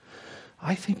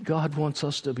 I think God wants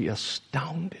us to be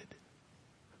astounded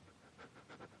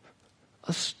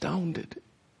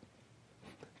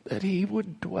that He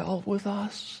would dwell with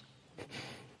us,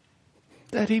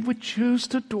 that He would choose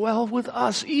to dwell with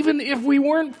us, even if we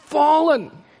weren't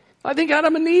fallen. I think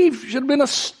Adam and Eve should have been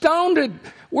astounded.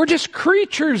 We're just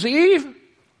creatures, Eve.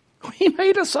 He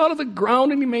made us out of the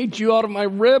ground and He made you out of my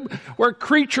rib. We're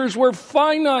creatures, we're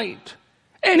finite.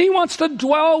 And He wants to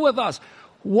dwell with us.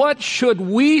 What should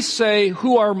we say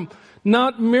who are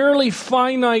not merely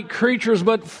finite creatures,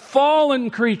 but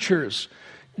fallen creatures?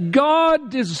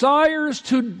 God desires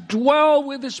to dwell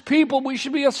with His people. We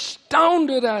should be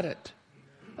astounded at it.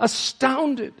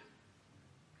 Astounded.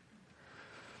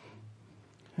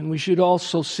 And we should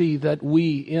also see that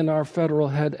we, in our federal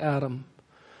head Adam,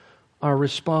 are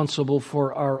responsible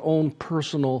for our own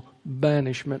personal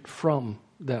banishment from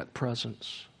that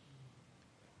presence.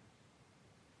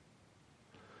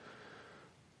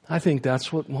 I think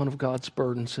that's what one of God's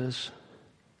burdens is.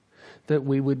 That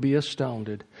we would be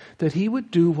astounded. That He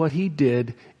would do what He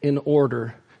did in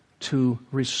order to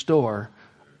restore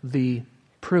the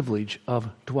privilege of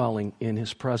dwelling in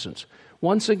His presence.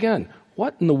 Once again,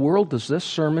 what in the world does this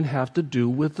sermon have to do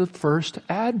with the first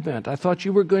Advent? I thought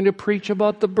you were going to preach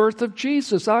about the birth of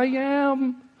Jesus. I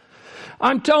am.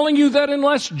 I'm telling you that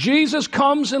unless Jesus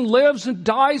comes and lives and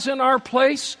dies in our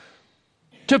place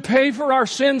to pay for our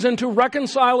sins and to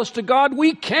reconcile us to God,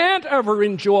 we can't ever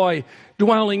enjoy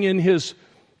dwelling in His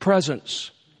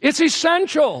presence. It's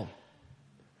essential.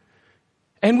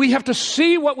 And we have to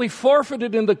see what we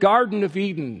forfeited in the Garden of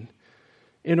Eden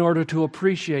in order to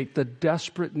appreciate the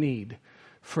desperate need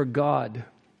for God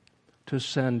to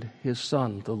send His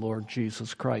Son, the Lord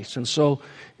Jesus Christ. And so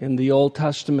in the Old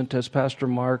Testament, as Pastor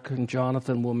Mark and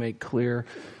Jonathan will make clear,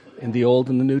 in the Old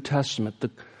and the New Testament,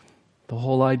 the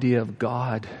whole idea of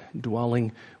God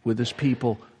dwelling with His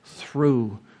people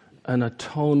through an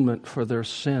atonement for their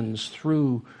sins,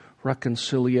 through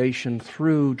reconciliation,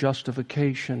 through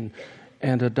justification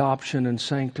and adoption and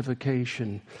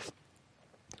sanctification,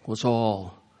 was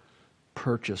all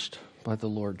purchased by the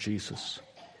Lord Jesus.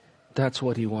 That's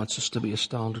what He wants us to be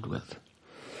astounded with.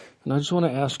 And I just want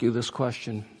to ask you this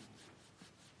question.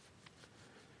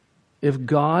 If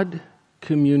God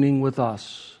communing with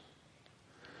us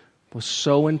was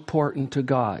so important to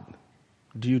God,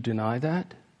 do you deny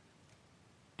that?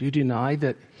 Do you deny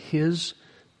that His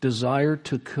desire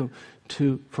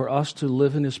for us to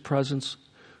live in His presence,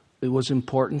 it was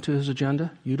important to His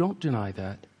agenda? You don't deny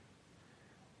that.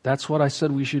 That's what I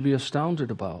said we should be astounded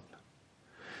about.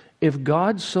 If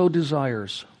God so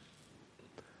desires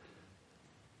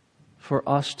for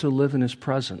us to live in His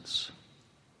presence,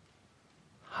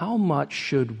 how much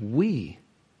should we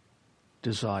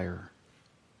desire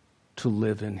to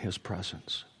live in His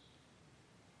presence?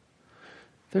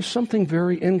 There's something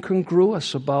very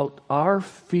incongruous about our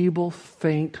feeble,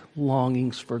 faint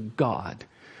longings for God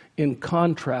in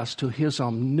contrast to His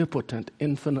omnipotent,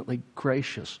 infinitely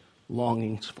gracious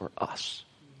longings for us.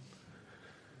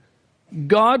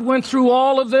 God went through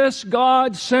all of this.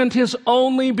 God sent His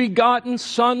only begotten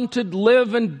Son to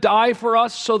live and die for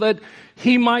us so that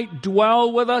He might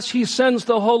dwell with us. He sends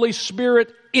the Holy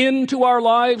Spirit into our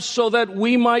lives so that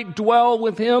we might dwell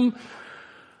with Him.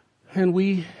 And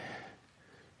we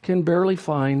can barely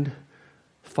find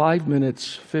 5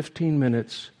 minutes, 15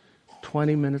 minutes,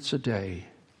 20 minutes a day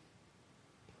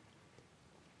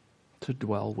to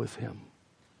dwell with Him.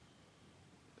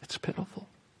 It's pitiful.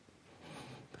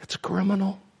 It's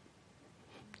criminal.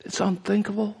 It's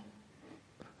unthinkable.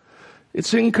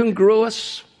 It's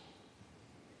incongruous.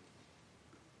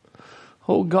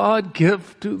 Oh God,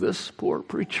 give to this poor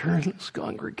preacher in this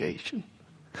congregation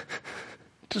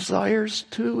desires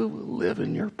to live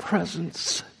in Your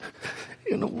presence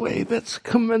in a way that's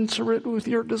commensurate with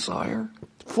Your desire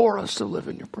for us to live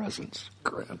in Your presence.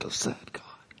 Grant us that, God.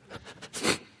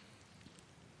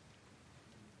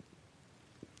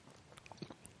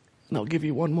 And I'll give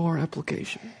you one more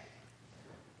application.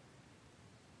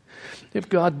 If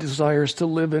God desires to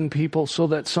live in people so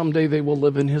that someday they will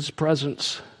live in His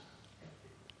presence,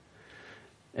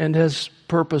 and has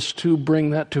purpose to bring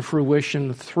that to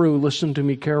fruition through, listen to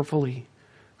me carefully,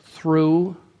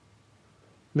 through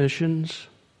missions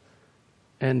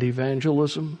and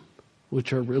evangelism,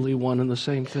 which are really one and the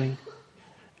same thing,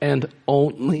 and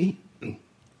only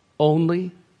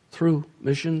through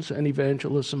missions and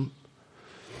evangelism.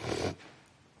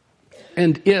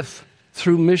 And if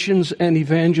through missions and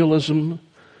evangelism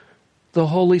the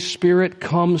Holy Spirit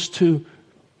comes to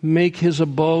make His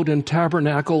abode and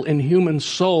tabernacle in human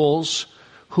souls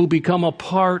who become a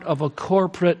part of a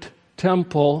corporate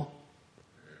temple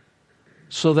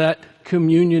so that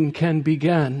communion can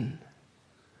begin.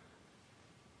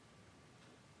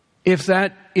 If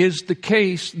that is the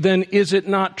case, then is it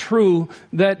not true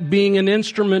that being an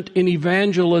instrument in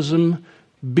evangelism,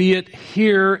 be it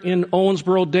here in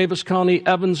Owensboro, Davis County,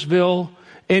 Evansville,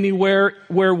 anywhere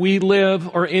where we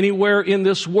live or anywhere in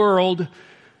this world,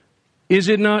 is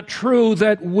it not true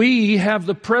that we have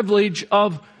the privilege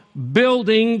of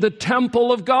building the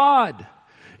temple of God?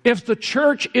 If the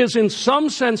church is in some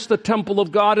sense the temple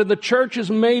of God, and the church is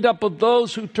made up of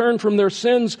those who turn from their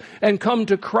sins and come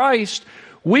to Christ,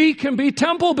 we can be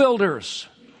temple builders.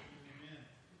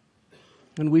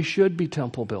 And we should be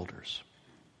temple builders.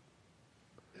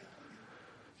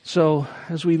 So,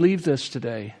 as we leave this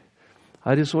today,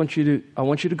 I want you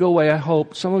to go away. I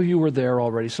hope some of you were there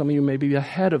already. Some of you may be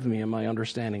ahead of me in my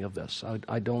understanding of this.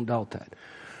 I don't doubt that.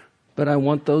 But I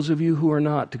want those of you who are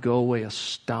not to go away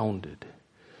astounded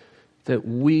that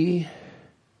we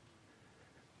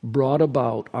brought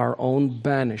about our own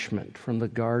banishment from the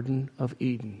Garden of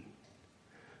Eden,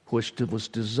 which was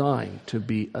designed to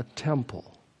be a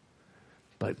temple.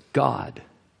 But God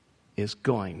is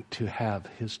going to have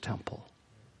His temple.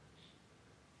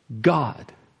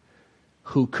 God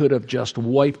who could have just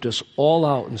wiped us all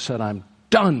out and said, I'm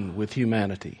done with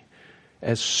humanity.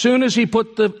 As soon as he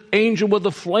put the angel with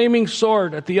the flaming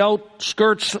sword at the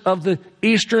outskirts of the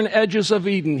eastern edges of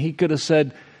Eden, he could have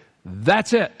said,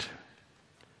 that's it.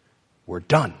 We're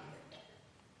done.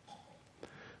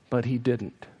 But he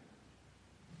didn't.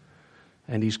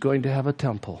 And he's going to have a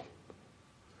temple.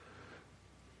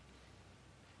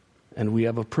 And we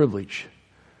have a privilege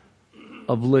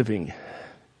of living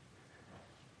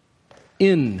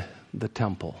in the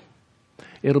temple.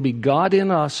 It'll be God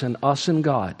in us and us in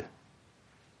God.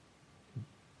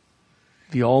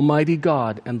 The Almighty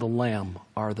God and the Lamb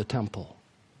are the temple.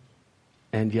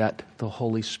 And yet the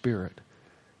Holy Spirit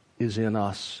is in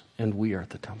us and we are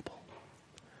the temple.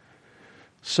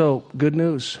 So, good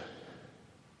news.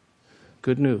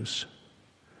 Good news.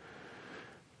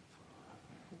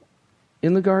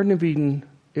 In the Garden of Eden,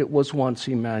 it was once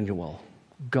Emmanuel,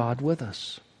 God with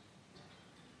us.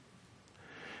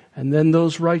 And then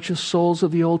those righteous souls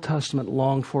of the Old Testament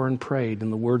longed for and prayed in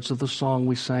the words of the song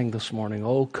we sang this morning,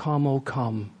 O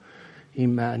come,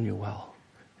 Emmanuel.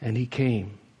 And he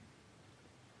came.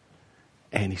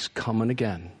 And he's coming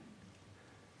again.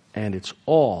 And it's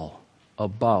all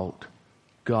about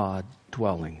God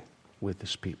dwelling with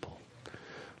his people.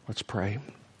 Let's pray.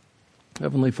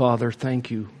 Heavenly Father, thank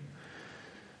you.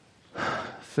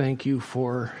 Thank you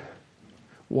for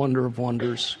wonder of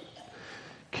wonders,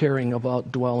 caring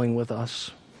about dwelling with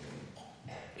us.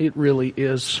 It really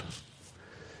is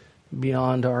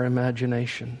beyond our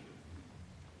imagination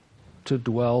to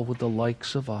dwell with the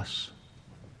likes of us,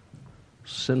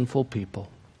 sinful people.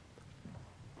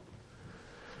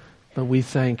 But we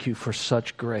thank you for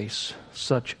such grace,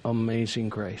 such amazing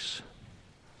grace.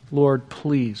 Lord,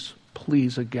 please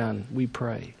again, we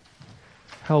pray,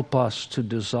 help us to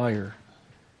desire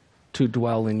to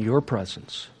dwell in your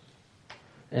presence,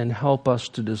 and help us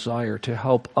to desire to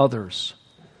help others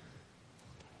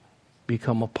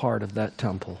become a part of that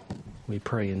temple. We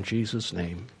pray in Jesus'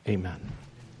 name, amen.